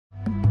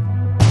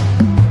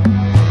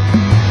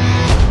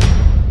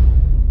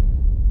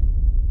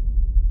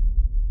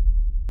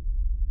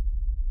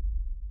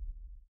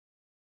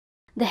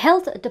The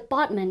health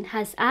department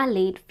has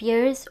allayed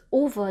fears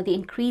over the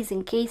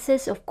increasing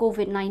cases of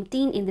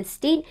COVID-19 in the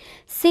state,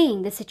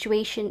 saying the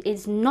situation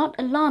is not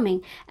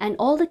alarming and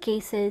all the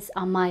cases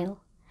are mild.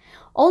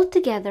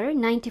 Altogether,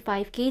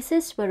 95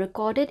 cases were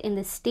recorded in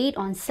the state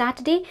on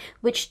Saturday,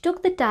 which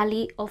took the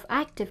tally of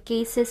active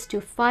cases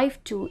to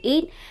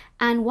 528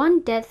 and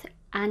 1 death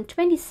and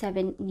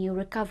 27 new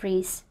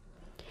recoveries.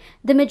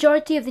 The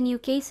majority of the new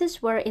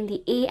cases were in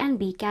the A and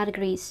B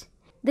categories.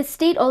 The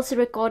state also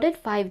recorded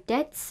 5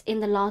 deaths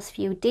in the last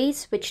few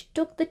days, which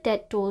took the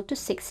death toll to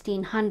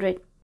 1,600.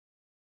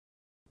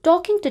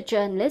 Talking to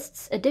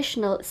journalists,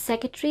 Additional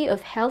Secretary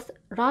of Health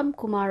Ram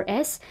Kumar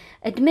S.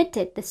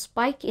 admitted the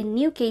spike in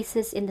new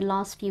cases in the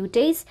last few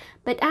days,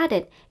 but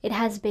added it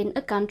has been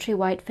a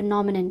countrywide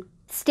phenomenon.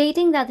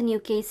 Stating that the new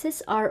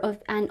cases are of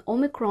an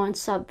Omicron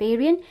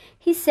subvariant,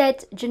 he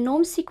said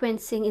genome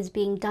sequencing is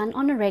being done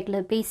on a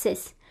regular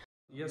basis.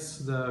 Yes,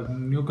 the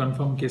new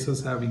confirmed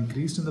cases have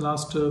increased in the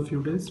last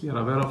few days. We are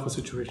aware of the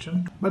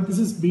situation. But this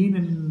has been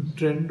in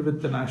trend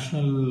with the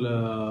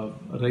national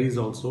rise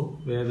also,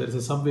 where there is a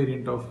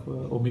subvariant of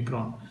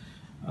Omicron,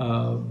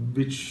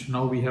 which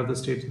now we have the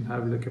state and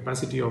have the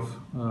capacity of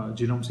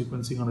genome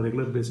sequencing on a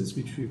regular basis,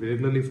 which we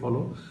regularly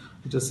follow.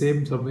 Which the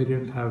same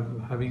subvariant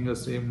having the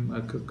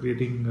same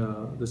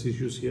creating these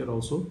issues here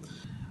also.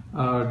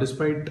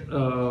 Despite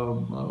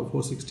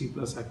 460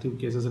 plus active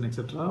cases and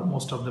etc.,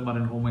 most of them are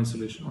in home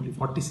isolation. Only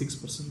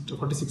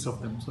 46%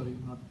 of them, sorry,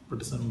 not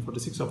 47,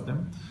 46 of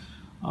them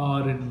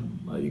are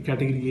in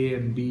category A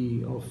and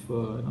B of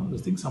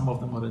this thing. Some of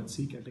them are in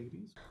C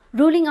categories.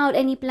 Ruling out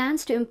any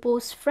plans to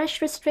impose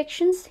fresh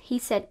restrictions, he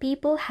said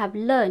people have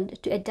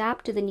learned to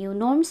adapt to the new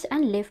norms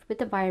and live with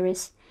the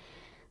virus.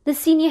 The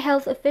senior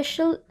health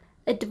official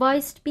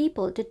advised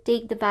people to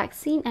take the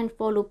vaccine and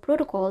follow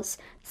protocols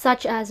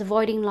such as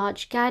avoiding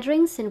large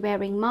gatherings and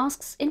wearing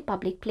masks in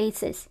public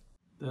places.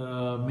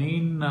 The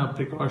main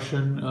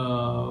precaution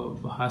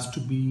has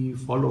to be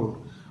followed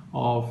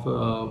of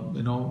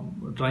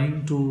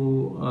trying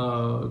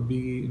to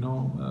be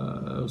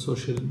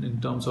social in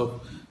terms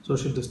of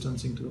social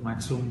distancing to the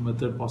maximum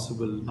method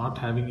possible, not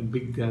having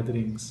big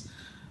gatherings,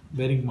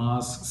 wearing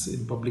masks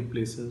in public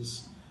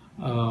places,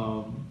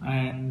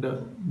 and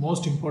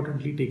most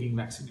importantly taking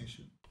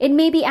vaccination. It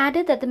may be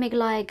added that the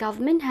Meghalaya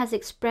government has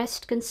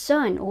expressed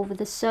concern over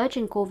the surge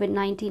in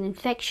COVID-19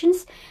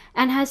 infections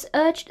and has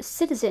urged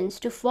citizens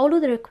to follow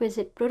the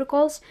requisite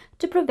protocols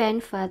to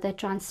prevent further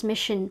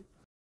transmission.